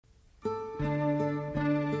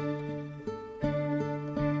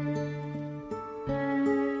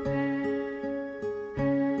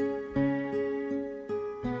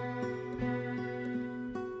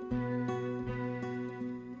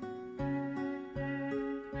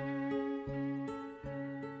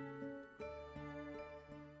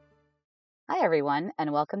Hi, everyone,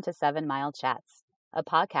 and welcome to 7 Mile Chats, a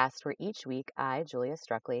podcast where each week I, Julia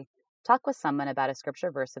Struckley, talk with someone about a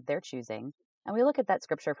scripture verse of their choosing, and we look at that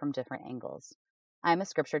scripture from different angles. I'm a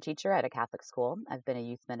scripture teacher at a Catholic school. I've been a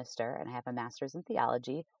youth minister, and I have a master's in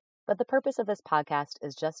theology. But the purpose of this podcast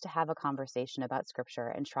is just to have a conversation about scripture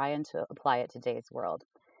and try and to apply it to today's world.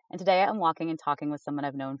 And today I'm walking and talking with someone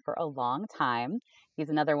I've known for a long time.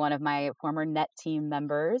 He's another one of my former NET team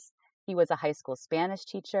members. He was a high school Spanish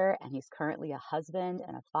teacher, and he's currently a husband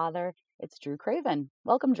and a father. It's Drew Craven.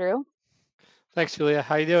 Welcome, Drew. Thanks, Julia.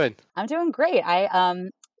 How you doing? I'm doing great. I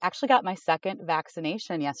actually got my second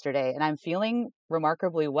vaccination yesterday, and I'm feeling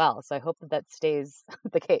remarkably well. So I hope that stays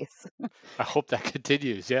the case. I hope that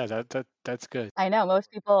continues. Yeah, that's good. I know most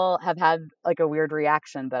people have had like a weird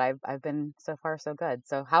reaction, but I've been so far so good.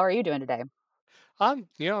 So how are you doing today? I'm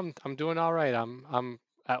doing all right. I'm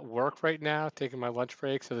at work right now, taking my lunch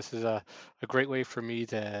break. So this is a great way for me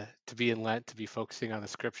to be in Lent, to be focusing on the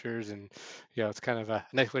scriptures, and it's kind of a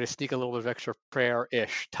nice way to sneak a little bit of extra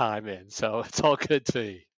prayer-ish time in. So it's all good to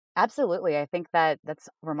me. Absolutely. I think that that's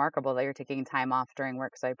remarkable that you're taking time off during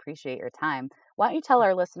work. So I appreciate your time. Why don't you tell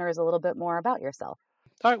our listeners a little bit more about yourself?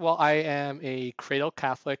 All right. Well, I am a cradle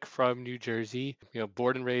Catholic from New Jersey.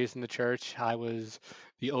 Born and raised in the church. I was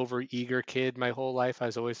the over-eager kid my whole life. I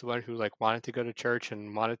was always the one who wanted to go to church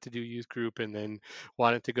and wanted to do youth group, and then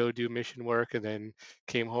wanted to go do mission work, and then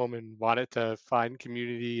came home and wanted to find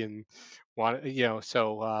community and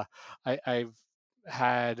So I've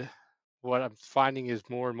had what I'm finding is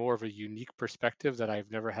more and more of a unique perspective that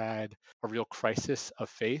I've never had a real crisis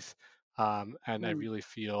of faith, and I Hmm. really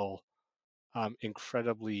feel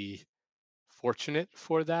incredibly fortunate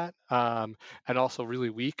for that, and also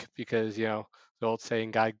really weak because the old saying,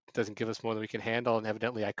 "God doesn't give us more than we can handle," and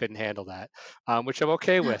evidently I couldn't handle that, which I'm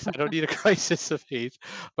okay with. I don't need a crisis of faith,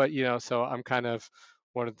 but so I'm kind of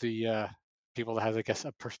one of the people that has, I guess,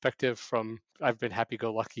 a perspective from. I've been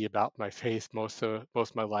happy-go-lucky about my faith most of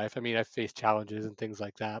my life. I mean, I've faced challenges and things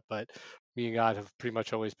like that, but me and God have pretty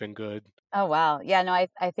much always been good. Oh wow. Yeah, no,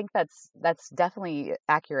 I think that's definitely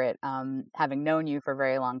accurate. Having known you for a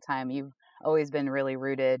very long time, you've always been really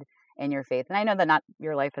rooted in your faith. And I know that not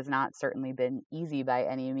your life has not certainly been easy by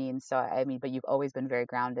any means. So I mean, but you've always been very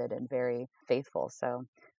grounded and very faithful. So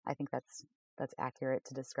I think that's accurate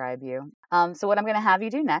to describe you. So what I'm going to have you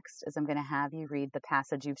do next is I'm going to have you read the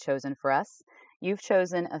passage you've chosen for us. You've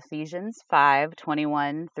chosen Ephesians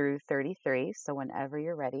 5:21 through 33. So whenever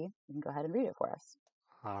you're ready, you can go ahead and read it for us.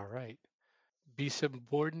 All right. Be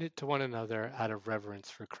subordinate to one another out of reverence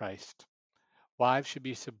for Christ. Wives should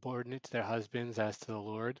be subordinate to their husbands as to the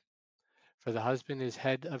Lord. For the husband is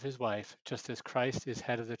head of his wife, just as Christ is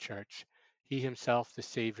head of the church, he himself the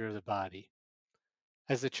Savior of the body.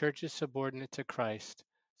 As the church is subordinate to Christ,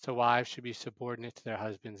 so wives should be subordinate to their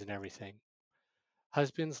husbands in everything.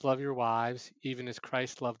 Husbands, love your wives, even as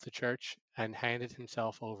Christ loved the church and handed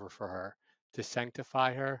himself over for her, to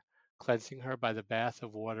sanctify her, cleansing her by the bath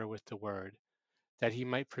of water with the word, that he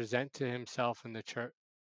might present to himself in the church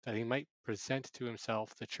that he might present to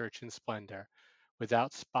himself the church in splendor,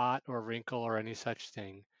 without spot or wrinkle or any such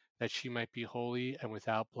thing, that she might be holy and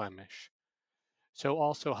without blemish. So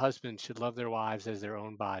also husbands should love their wives as their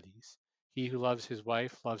own bodies. He who loves his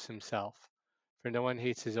wife loves himself. For no one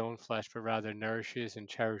hates his own flesh, but rather nourishes and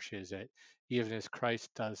cherishes it, even as Christ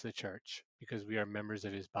does the church, because we are members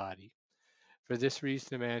of his body. For this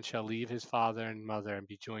reason, a man shall leave his father and mother and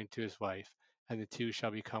be joined to his wife, and the two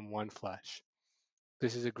shall become one flesh.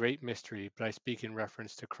 This is a great mystery, but I speak in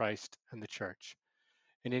reference to Christ and the church.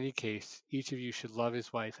 In any case, each of you should love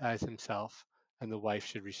his wife as himself, and the wife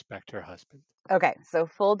should respect her husband. Okay, so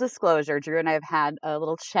full disclosure, Drew and I have had a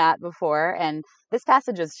little chat before, and this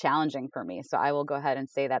passage is challenging for me, so I will go ahead and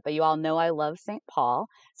say that. But you all know I love St. Paul,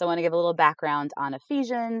 so I want to give a little background on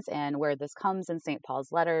Ephesians and where this comes in St.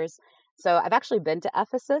 Paul's letters. So I've actually been to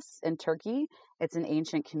Ephesus in Turkey. It's an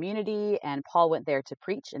ancient community, and Paul went there to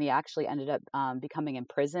preach, and he actually ended up becoming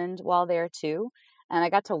imprisoned while there too. And I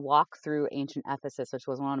got to walk through ancient Ephesus, which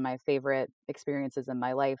was one of my favorite experiences in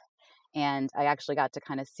my life, and I actually got to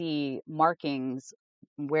kind of see markings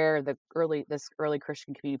where this early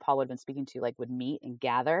Christian community Paul would have been speaking to would meet and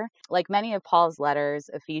gather. Like many of Paul's letters,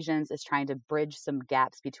 Ephesians is trying to bridge some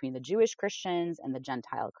gaps between the Jewish Christians and the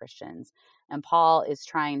Gentile Christians. And Paul is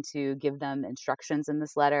trying to give them instructions in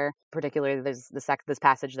this letter. Particularly, there's this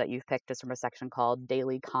passage that you've picked is from a section called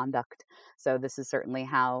Daily Conduct. So this is certainly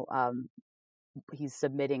how he's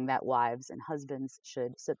submitting that wives and husbands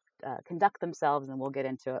should conduct themselves, and we'll get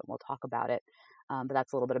into it and we'll talk about it. But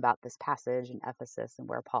that's a little bit about this passage in Ephesus and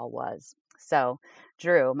where Paul was. So,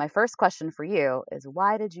 Drew, my first question for you is,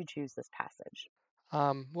 why did you choose this passage?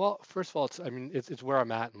 Well, first of all, it's where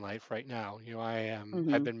I'm at in life right now.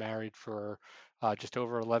 I've Mhm. been married for just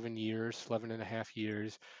over 11 years, 11 and a half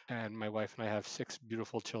years, and my wife and I have six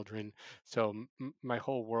beautiful children. So my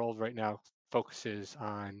whole world right now focuses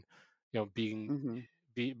on, being Mhm.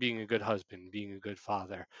 being a good husband, being a good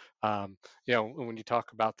father. When you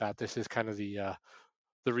talk about that, this is kind of the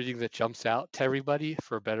reading that jumps out to everybody,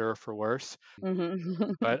 for better or for worse.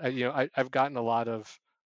 Mhm. But I've gotten a lot of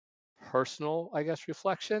personal, I guess,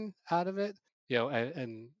 reflection out of it,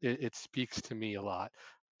 and it speaks to me a lot.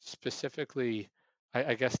 Specifically,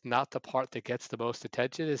 I guess not the part that gets the most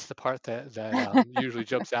attention is the part that usually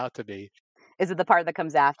jumps out to me. Is it the part that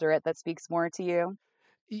comes after it that speaks more to you?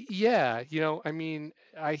 Yeah,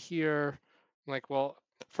 I hear like, well,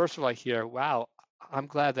 first of all, I hear, wow, I'm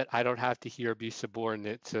glad that I don't have to hear be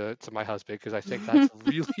subordinate to my husband because I think that's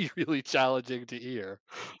really, really challenging to hear,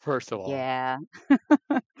 first of all. Yeah.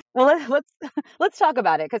 Well, let's talk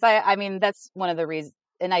about it, because I mean, that's one of the reasons,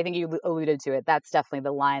 and I think you alluded to it. That's definitely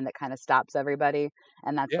the line that kind of stops everybody,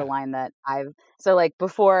 and that's the Yeah. line that I've so, like,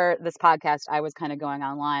 before this podcast, I was kind of going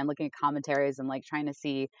online, looking at commentaries and, like, trying to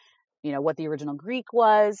see, what the original Greek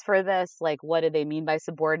was for this. Like, what do they mean by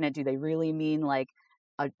subordinate? Do they really mean, like,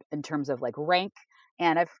 in terms of, like, rank?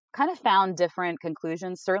 And I've kind of found different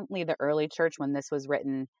conclusions. Certainly, the early church, when this was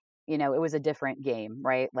written, it was a different game,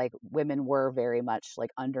 right? Like, women were very much,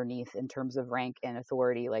 like, underneath in terms of rank and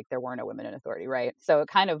authority. Like, there were no women in authority, right? So it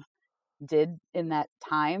kind of did in that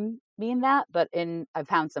time mean that, but I've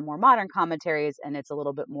found some more modern commentaries, and it's a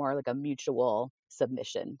little bit more like a mutual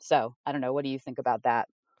submission. So I don't know. What do you think about that?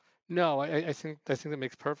 No, I think that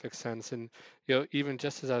makes perfect sense. And even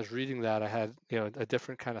just as I was reading that, I had a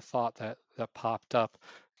different kind of thought that popped up.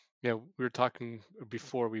 We were talking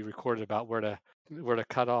before we recorded about where to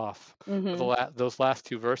cut off. Hmm. Those last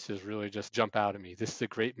two verses really just jump out at me. This is a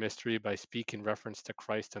great mystery. By speaking reference to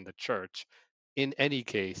Christ and the church, in any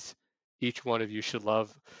case, each one of you should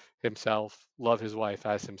love his wife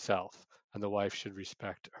as himself, and the wife should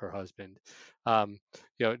respect her husband. Um,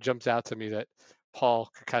 it jumps out to me that Paul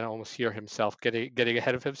could kind of almost hear himself getting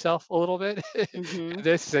ahead of himself a little bit. Hmm.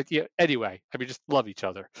 This is like, anyway, just love each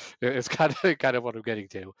other. It's kind of what I'm getting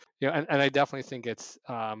to. And I definitely think it's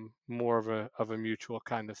more of a mutual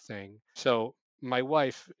kind of thing. So my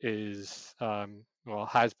wife is well,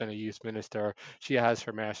 has been a youth minister. She has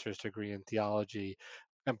her master's degree in theology,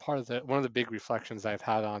 and one of the big reflections I've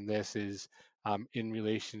had on this is in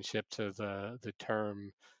relationship to the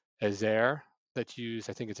term ezer that's used.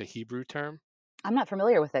 I think it's a Hebrew term. I'm not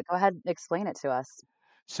familiar with it. Go ahead, explain it to us.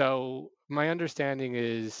 So my understanding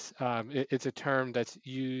is it's a term that's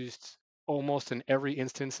used almost in every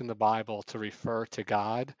instance in the Bible to refer to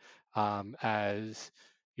God as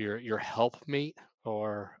your helpmate,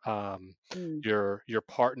 or Mm. your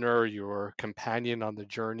partner, your companion on the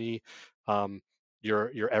journey, um,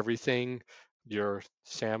 your everything, your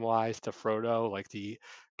Samwise to Frodo, like the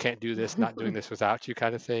can't do this, not doing this without you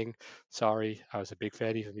kind of thing. Sorry, I was a big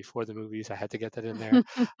fan even before the movies. I had to get that in there.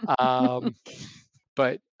 Um,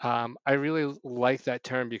 but I really like that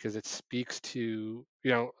term because it speaks to,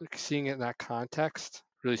 like, seeing it in that context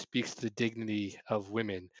really speaks to the dignity of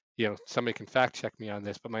women. Somebody can fact check me on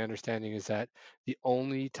this, but my understanding is that the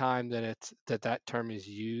only time that term is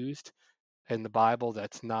used in the Bible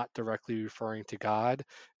that's not directly referring to God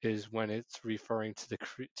is when it's referring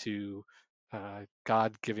to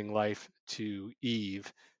God giving life to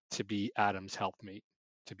Eve to be Adam's helpmate,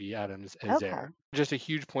 to be Adam's Okay. Ezer. Just a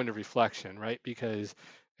huge point of reflection, right? Because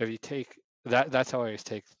if you take that's how I always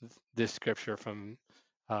take this scripture from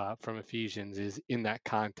Ephesians, is in that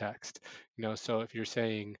context. So if you're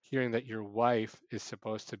saying, hearing that your wife is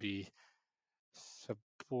supposed to be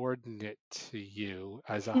subordinate to you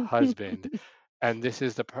as a husband, and this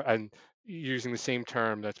is and using the same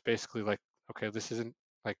term, that's basically like, okay, this isn't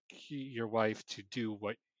like your wife to do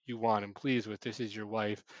what you want and please with. This is your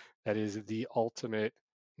wife that is the ultimate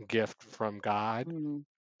gift from God, Mm.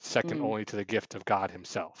 second Mm. only to the gift of God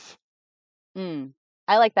himself. Mm.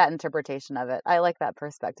 I like that interpretation of it. I like that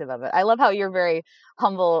perspective of it. I love how you're very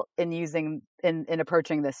humble in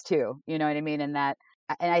approaching this too. You know what I mean? And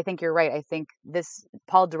I think you're right. I think this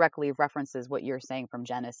Paul directly references what you're saying from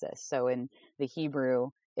Genesis. So in the Hebrew,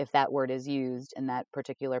 if that word is used in that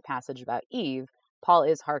particular passage about Eve, Paul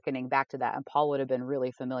is hearkening back to that. And Paul would have been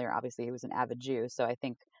really familiar. Obviously, he was an avid Jew. So I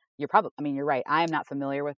think I mean, you're right. I am not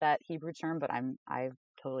familiar with that Hebrew term, but I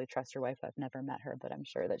totally trust your wife. I've never met her, but I'm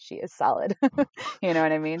sure that she is solid. You know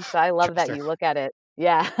what I mean? So I love Trust that her. you look at it.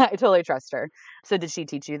 Yeah, I totally trust her. So did she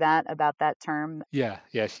teach you that about that term? Yeah,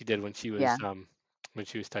 yeah, she did when she was Yeah. when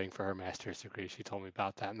she was studying for her master's degree. She told me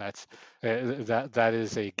about that, and that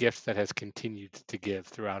is a gift that has continued to give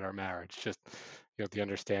throughout our marriage. Just the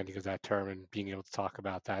understanding of that term and being able to talk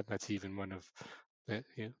about that. That's even one of the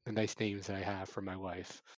nice names that I have for my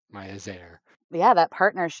wife, my Azair. Yeah, that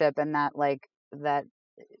partnership and that that,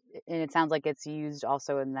 and it sounds like it's used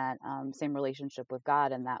also in that same relationship with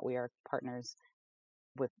God, and that we are partners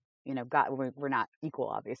with God. We're not equal,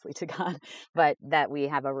 obviously, to God, but that we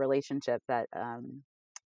have a relationship that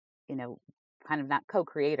you know kind of not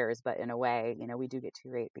co-creators, but in a way, we do get to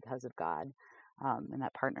create because of God. And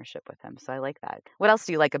that partnership with him. So I like that. What else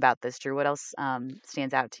do you like about this, Drew? What else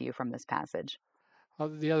stands out to you from this passage? Well,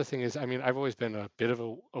 the other thing is, I mean, I've always been a bit of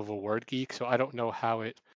a word geek, so I don't know how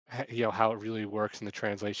how it really works in the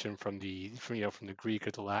translation from the Greek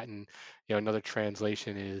or the Latin. Another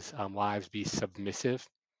translation is wives be submissive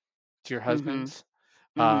to your Mm-hmm. husbands.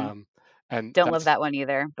 Mm-hmm. Um, and Don't love that's that one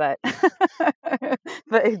either, but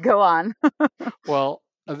but go on. well,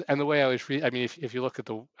 and the way I was read, I mean, if you look at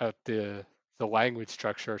the language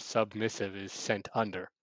structure, submissive is sent under.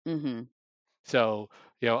 Mm-hmm. So,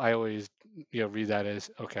 I always read that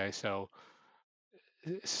as okay, so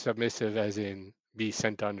submissive as in be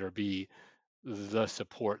sent under, be the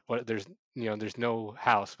support. But there's no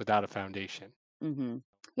house without a foundation. Mm-hmm.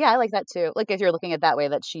 Yeah, I like that too. Like if you're looking at that way,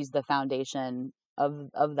 that she's the foundation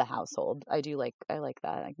of the household. I like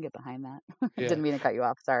that. I can get behind that. Yeah. Didn't mean to cut you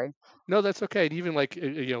off. Sorry. No, that's okay. And even like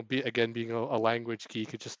being a language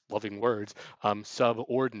geek, it's just loving words.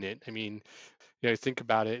 Subordinate. I mean, think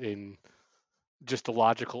about it in just the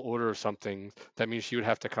logical order of something. That means she would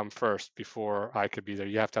have to come first before I could be there.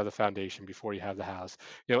 You have to have the foundation before you have the house.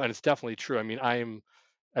 And it's definitely true. I mean,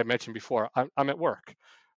 I mentioned before, I'm at work.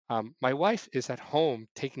 My wife is at home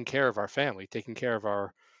taking care of our family, taking care of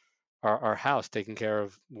our house, taking care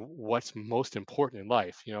of what's most important in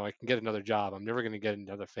life. I can get another job. I'm never going to get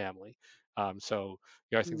another family. So,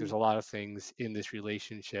 I think there's Mm-hmm. a lot of things in this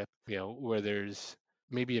relationship, where there's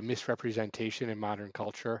maybe a misrepresentation in modern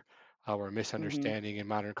culture, or a Mm-hmm. misunderstanding in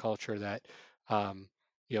modern culture that, um,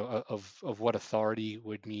 of what authority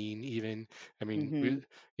would mean. Even, I mean, Mm-hmm.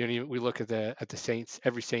 we look at the saints,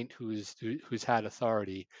 every saint who's had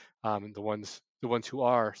authority, the ones who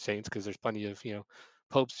are saints, because there's plenty of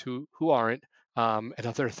popes who aren't, and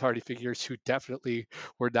other authority figures who definitely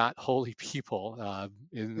were not holy people,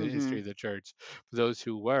 in the Mm-hmm. history of the church. For those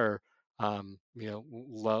who were,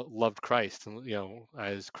 loved Christ, and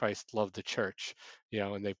as Christ loved the church,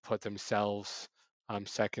 and they put themselves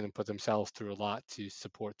second and put themselves through a lot to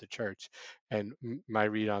support the church. And my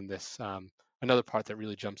read on this. Another part that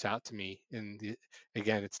really jumps out to me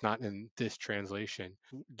again, it's not in this translation.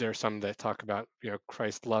 There are some that talk about,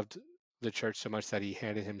 Christ loved the church so much that he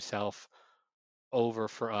handed himself over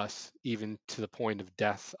for us, even to the point of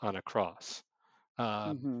death on a cross.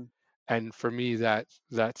 Um, Mm-hmm. and for me, that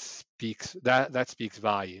speaks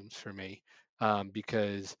volumes for me,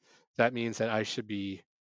 because that means that I should be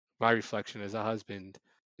my reflection as a husband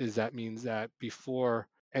is that means that before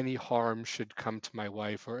any harm should come to my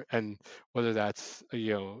wife, and whether that's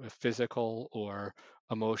physical or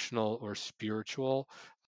emotional or spiritual,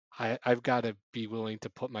 I've got to be willing to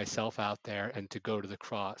put myself out there and to go to the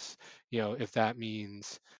cross. If that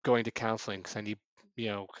means going to counseling because I need,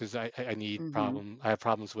 because I need Mm-hmm. I have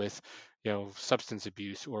problems with, substance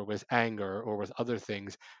abuse or with anger or with other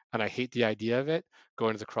things, and I hate the idea of it.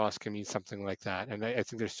 Going to the cross can mean something like that. And I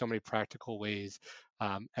think there's so many practical ways,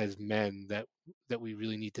 as men that we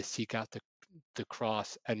really need to seek out the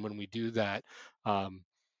cross. And when we do that, um,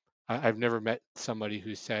 I've never met somebody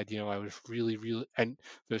who said, I was really, really, and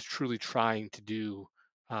was truly trying to do,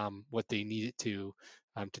 what they needed to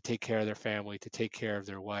take care of their family, to take care of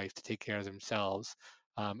their wife, to take care of themselves,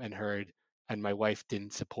 and my wife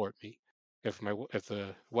didn't support me. If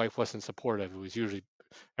the wife wasn't supportive, it was usually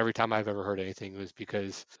every time I've ever heard anything, it was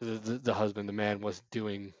because the husband, the man, wasn't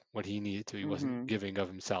doing what he needed to. He wasn't Mm-hmm. giving of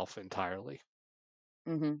himself entirely.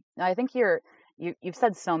 Mm-hmm. No, I think you've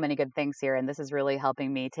said so many good things here, and this is really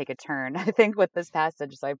helping me take a turn, I think, with this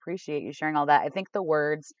passage. So I appreciate you sharing all that. I think the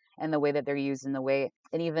words and the way that they're used and the way,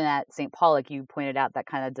 and even at St. Paul, like you pointed out, that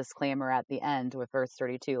kind of disclaimer at the end with verse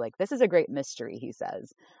 32, like this is a great mystery, he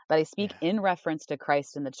says, but I speak Yeah. in reference to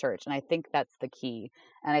Christ and the church. And I think that's the key.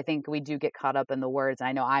 And I think we do get caught up in the words. And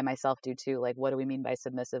I know I myself do too. Like, what do we mean by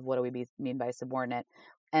submissive? What do we mean by subordinate?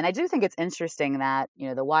 And I do think it's interesting that,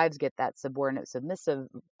 the wives get that subordinate submissive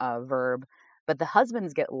verb, but the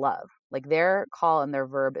husbands get love. Like their call and their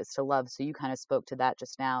verb is to love. So you kind of spoke to that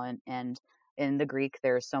just now. And in the Greek,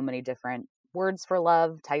 there are so many different words for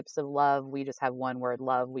love, types of love. We just have one word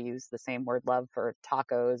love. We use the same word love for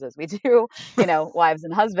tacos as we do, wives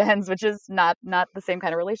and husbands, which is not the same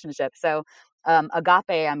kind of relationship. So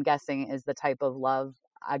agape, I'm guessing, is the type of love.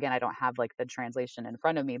 Again, I don't have like the translation in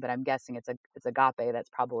front of me, but I'm guessing it's agape. That's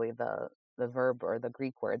probably the verb or the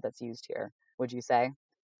Greek word that's used here. Would you say?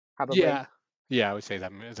 Probably. Yeah, yeah, I would say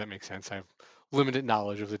that makes sense. I have limited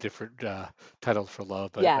knowledge of the different titles for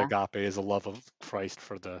love, but Yeah, agape is a love of Christ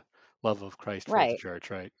for the right. church,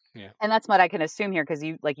 right? Yeah. And that's what I can assume here, because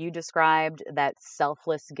you described that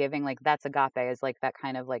selfless giving, like that's agape, is like that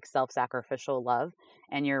kind of like self-sacrificial love.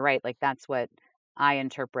 And you're right, like that's what I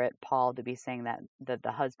interpret Paul to be saying that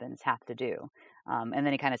the husbands have to do. And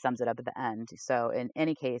then he kind of sums it up at the end. So in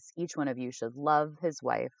any case, each one of you should love his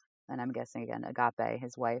wife, and I'm guessing again agape,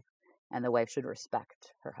 his wife, and the wife should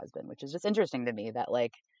respect her husband, which is just interesting to me that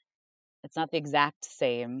like it's not the exact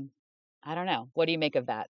same. I don't know. What do you make of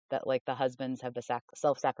that? That like the husbands have the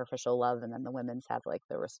self-sacrificial love, and then the women's have like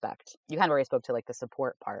the respect. You kind of already spoke to like the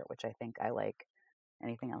support part, which I think I like.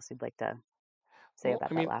 Anything else you'd like to say Well, about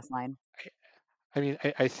that last line?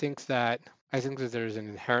 I think that there's an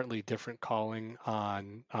inherently different calling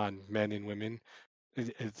on men and women.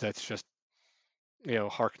 That's just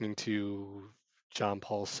hearkening to John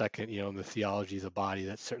Paul's second, in the theology of the body,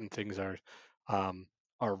 that certain things um,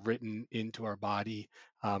 are written into our body.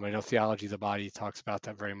 I know theology of the body talks about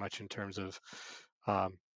that very much in terms of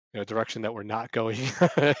um, direction that we're not going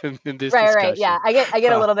in this Right, right. Yeah. discussion. I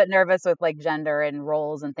get a Uh, little bit nervous with like gender and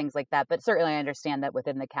roles and things like that, but certainly I understand that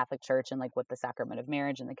within the Catholic Church and like what the sacrament of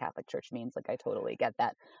marriage in the Catholic Church means, like I totally get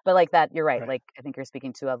that. But like that, you're right. right. Like I think you're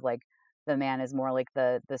speaking to of like the man is more like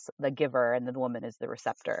the giver and the woman is the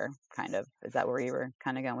receptor kind of. Is that where you were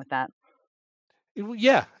kind of going with that? Well,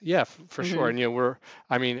 yeah, yeah, for sure. Mhm. And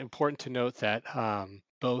important to note that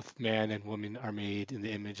both man and woman are made in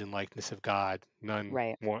the image and likeness of God.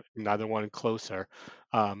 Right. Neither one closer.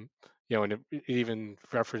 Um, and it even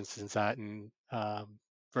references that in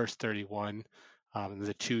verse 31.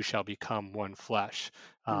 The two shall become one flesh.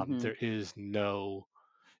 Mhm. There is no,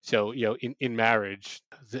 so in marriage,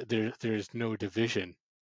 there's no division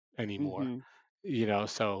anymore. Mhm. So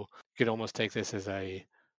you could almost take this as a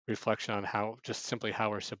reflection on how just simply how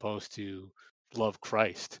we're supposed to love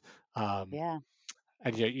Christ. Um, Yeah.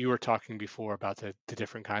 and you were talking before about the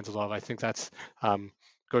different kinds of love. I think that's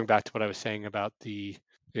going back to what I was saying about the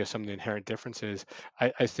some of the inherent differences.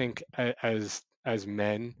 I think as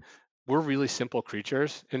men, we're really simple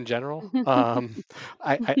creatures in general.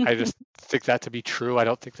 I just think that to be true. I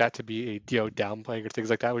don't think that to be a downplaying or things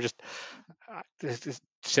like that. We're just it's just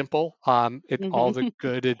simple. It all the Mhm.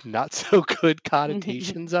 good and not so good Mhm.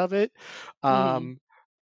 connotations of it. Mhm. Um,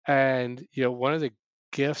 and one of the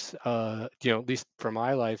gifts, at least for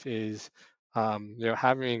my life, is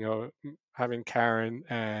having Karen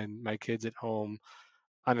and my kids at home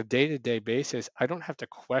on a day-to-day basis. I don't have to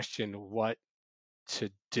question what to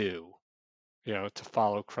do, to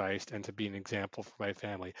follow Christ and to be an example for my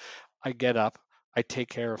family. I get up, I take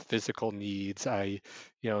care of physical needs. I,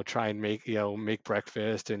 try and make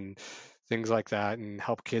breakfast and things like that and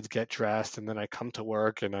help kids get dressed. And then I come to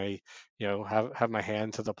work and I, have my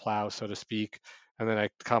hand to the plow, so to speak. And then I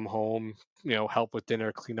come home, help with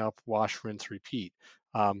dinner, clean up, wash, rinse, repeat.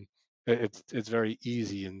 Um, it's very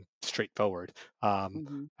easy and straightforward.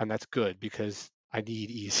 Mhm. And that's good because I need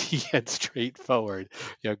easy and straightforward.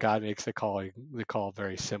 God makes the call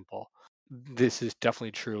very simple. This is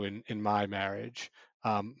definitely true in my marriage.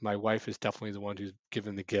 My wife is definitely the one who's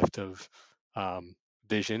given the gift of um,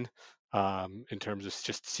 vision, in terms of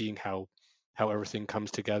just seeing how everything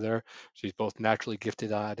comes together. She's both naturally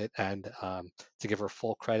gifted at it and, to give her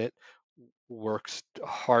full credit, works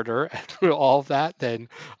harder at all of that than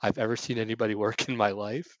I've ever seen anybody work in my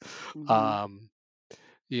life. Mhm. Um,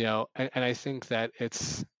 and I think that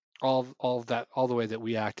it's all of that, all the way that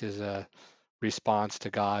we act as a response to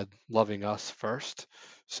God loving us first.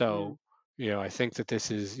 Yeah. So I think that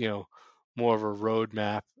this is more of a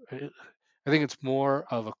roadmap. I think it's more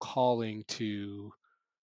of a calling to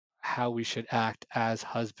how we should act as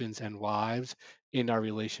husbands and wives in our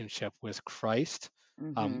relationship with Christ,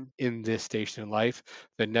 Mhm. in this station in life,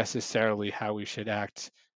 than necessarily how we should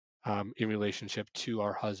act in relationship to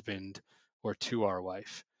our husband or to our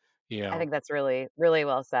wife. You I know, think that's really, really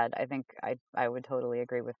well said. I think I would totally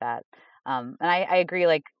agree with that. And I agree,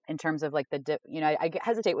 like in terms of like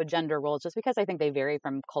hesitate with gender roles just because I think they vary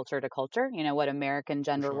from culture to culture. What American for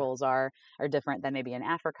gender sure. roles are different than maybe in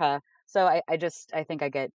Africa. So I think I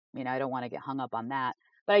get, I don't want to get hung up on that.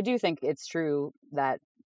 But I do think it's true that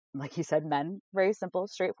like you said, men, very simple,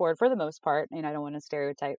 straightforward for the most part. I don't want to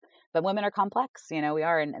stereotype, but women are complex. We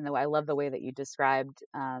are. And I love the way that you described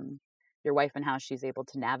your wife and how she's able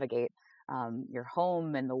to navigate your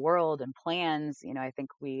home and the world and plans. I think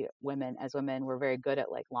we women, as women, we're very good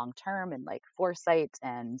at like long term and like foresight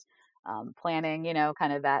and planning,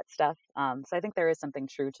 kind of that stuff. So I think there is something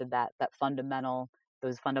true to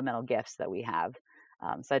those fundamental gifts that we have.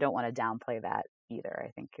 So I don't want to downplay that either.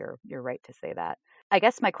 I think you're right to say that. I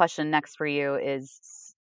guess my question next for you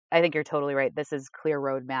is, I think you're totally right. This is clear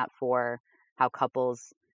roadmap for how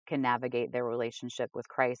couples can navigate their relationship with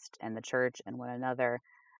Christ and the church and one another.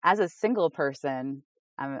 As a single person,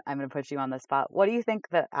 I'm going to put you on the spot. What do you think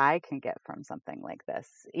that I can get from something like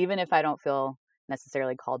this, even if I don't feel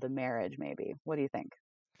necessarily called to marriage? Maybe. What do you think?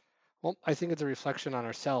 Well, I think it's a reflection on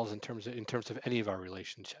ourselves in terms of any of our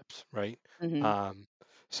relationships, right? Mhm. Um,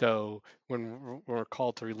 so when we're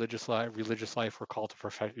called to religious life, we're called to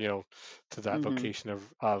perfect, to that Mhm. vocation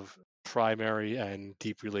of primary and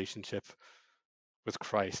deep relationship with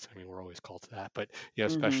Christ. I mean, we're always called to that, but Mhm.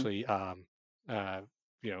 especially uh,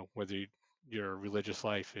 whether your religious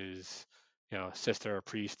life is sister or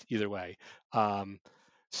priest, either way. Um,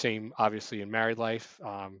 Same, obviously, in married life.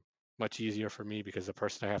 Much easier for me because the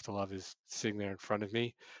person I have to love is sitting there in front of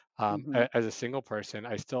me. Mhm. As a single person,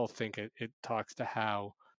 I still think it talks to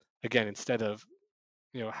how, again, instead of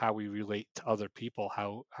how we relate to other people,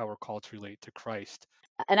 how we're called to relate to Christ.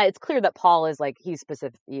 And it's clear that Paul is like he's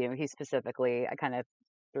specific. He specifically. I kind of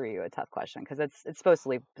threw you a tough question because it's supposed to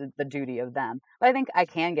be the duty of them. But I think I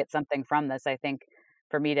can get something from this. I think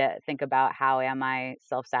for me to think about how am I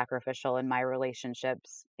self-sacrificial in my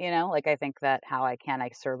relationships. Like I think that how I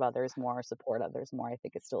serve others more, support others more. I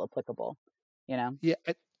think it's still applicable. You know. Yeah,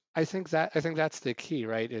 I think that's the key,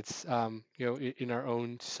 right? It's in our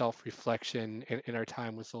own self-reflection, in our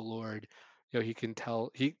time with the Lord, he can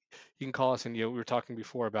call us, and we were talking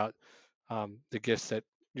before about the gifts that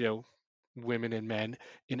you know women and men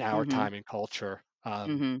in our Mhm. time and culture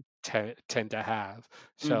Mhm. tend to have.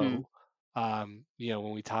 Mhm. So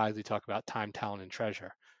when we tithe, we talk about time, talent, and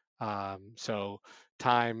treasure. So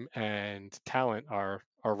time and talent are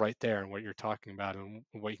right there in what you're talking about and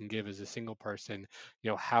what you can give as a single person.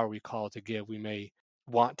 How are we called to give? We may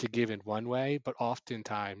want to give in one way, but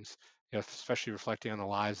oftentimes, especially reflecting on the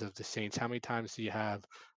lives of the saints, how many times do you have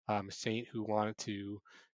a saint who wanted to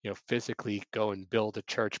physically go and build a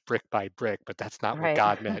church brick by brick, but that's not what Right.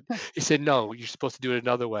 God meant. He said, no, you're supposed to do it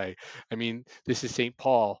another way. I mean, this is St.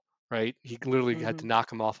 Paul, right? He literally had to Mhm.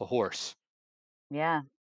 knock him off a horse, Yeah.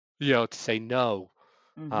 to say no.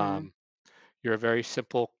 Mhm. Um, you're a very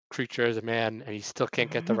simple creature as a man, and you still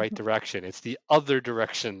can't get the right direction. It's the other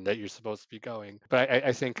direction that you're supposed to be going. But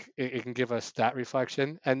I think it can give us that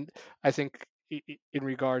reflection. And I think in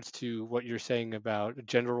regards to what you're saying about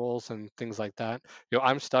gender roles and things like that,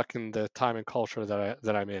 I'm stuck in the time and culture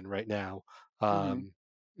that I'm in right now. Mhm. Um,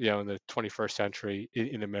 in the 21st century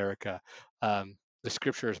in America, the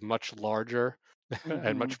scripture is much larger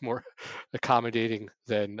and Mhm. much more accommodating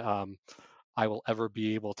than I will ever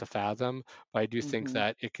be able to fathom. But I do think Mhm.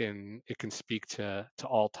 that it can speak to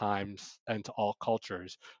all times and to all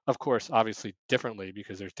cultures. Of course, obviously differently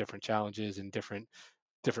because there's different challenges and different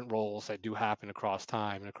roles that do happen across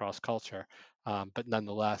time and across culture. But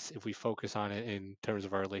nonetheless, if we focus on it in terms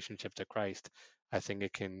of our relationship to Christ, I think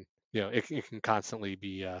it can constantly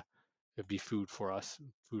be food for us,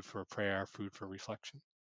 food for prayer, food for reflection.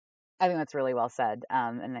 I think that's really well said.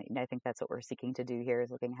 And I think that's what we're seeking to do here is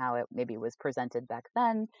looking how it maybe was presented back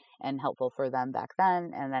then and helpful for them back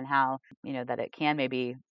then, and then how, that it can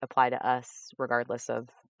maybe apply to us regardless of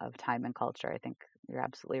time and culture. I think you're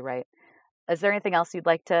absolutely right. Is there anything else you'd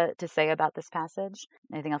like to say about this passage?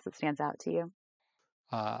 Anything else that stands out to you?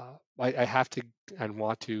 I have to and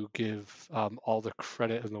want to give all the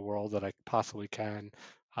credit in the world that I possibly can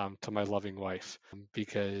to my loving wife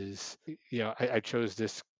because I chose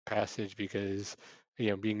this passage because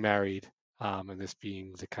being married and this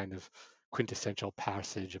being the kind of quintessential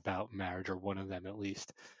passage about marriage, or one of them at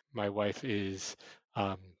least. My wife is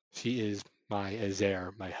um, she is my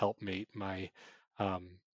azer, my helpmate,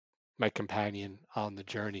 um, my companion on the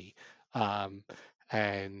journey. Um,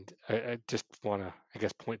 and I just want to, I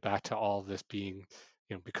guess, point back to all of this being,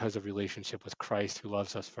 because of relationship with Christ who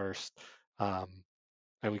loves us first. Um,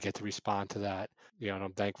 and we get to respond to that. And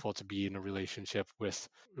I'm thankful to be in a relationship with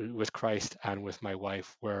Christ and with my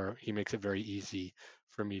wife, where He makes it very easy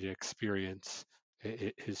for me to experience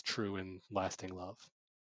His true and lasting love.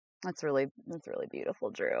 That's really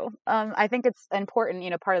beautiful, Drew. I think it's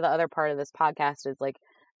important, part of the other part of this podcast is like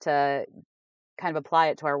to kind of apply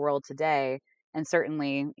it to our world today. And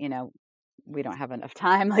certainly, we don't have enough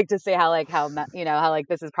time like to say how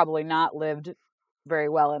this is probably not lived very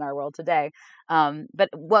well in our world today. But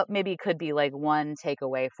what maybe could be like one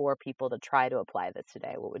takeaway for people to try to apply this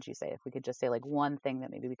today? What would you say if we could just say like one thing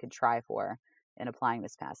that maybe we could try for in applying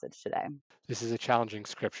this passage today? This is a challenging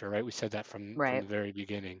scripture, right? We said that from Right. the very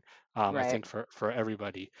beginning. I Right. think for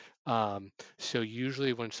everybody. So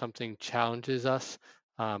usually when something challenges us,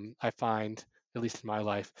 I find, at least in my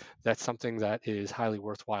life, that's something that is highly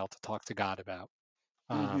worthwhile to talk to God about.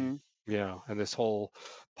 um, Mm-hmm. and this whole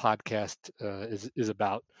podcast is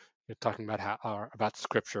about talking about about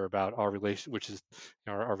scripture, about our relation, which is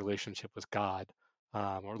our relationship with God,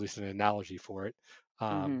 or at least an analogy for it.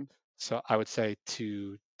 Um, Mm-hmm. so I would say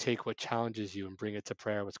to take what challenges you and bring it to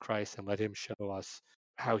prayer with Christ and let Him show us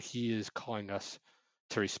how He is calling us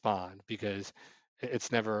to respond, because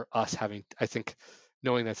it's never us having. I think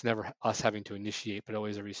knowing that's never us having to initiate, but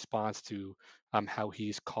always a response to how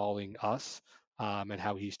He's calling us, and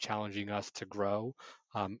how He's challenging us to grow.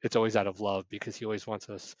 It's always out of love, because He always wants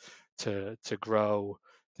us to grow,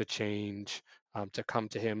 to change, to come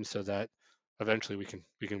to Him, so that eventually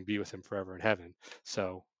we can be with Him forever in heaven.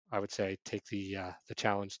 So I would say take the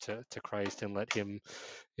challenge to Christ, and let Him,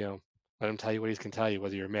 you know, let Him tell you what He can tell you.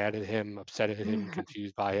 Whether you're mad at Him, upset at Him,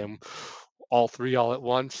 confused by Him, all three all at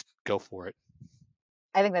once, go for it.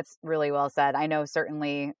 I think that's really well said. I know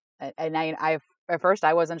certainly, and I at first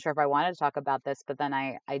I wasn't sure if I wanted to talk about this, but then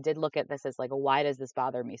I did look at this as like, why does this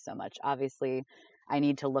bother me so much? Obviously, I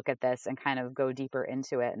need to look at this and kind of go deeper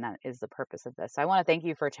into it, and that is the purpose of this. So I want to thank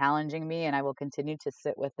you for challenging me, and I will continue to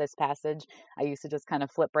sit with this passage. I used to just kind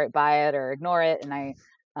of flip right by it or ignore it, and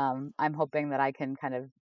I'm hoping that I can kind of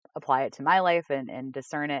apply it to my life and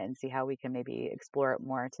discern it and see how we can maybe explore it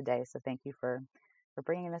more today. So thank you for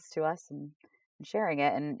bringing this to us and sharing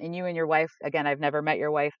it. And you and your wife, again, I've never met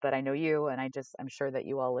your wife, but I know you, and I'm sure that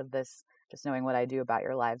you all live this, just knowing what I do about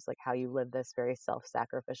your lives, like how you live this very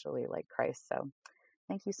self-sacrificially like Christ. So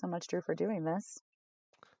thank you so much, Drew, for doing this.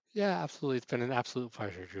 Yeah, absolutely. It's been an absolute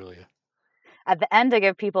pleasure, Julia. At the end, I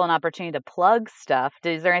give people an opportunity to plug stuff.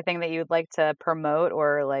 Is there anything that you'd like to promote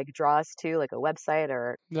or like draw us to, like a website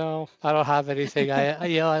or? No, I don't have anything.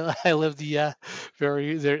 I live the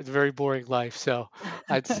very boring life. So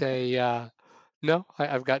I'd say no.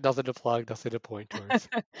 I've got nothing to plug, nothing to point towards.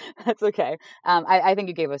 That's okay. I think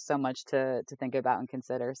you gave us so much to think about and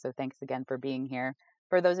consider. So thanks again for being here.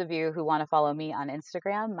 For those of you who want to follow me on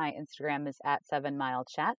Instagram, my Instagram is at 7 Mile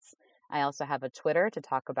Chats. I also have a Twitter to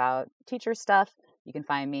talk about teacher stuff. You can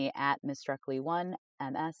find me at Miss Struckley1,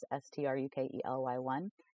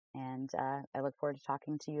 MSSTRUKELY1. And I look forward to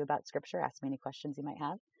talking to you about scripture. Ask me any questions you might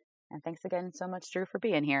have. And thanks again so much, Drew, for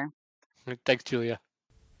being here. Thanks, Julia.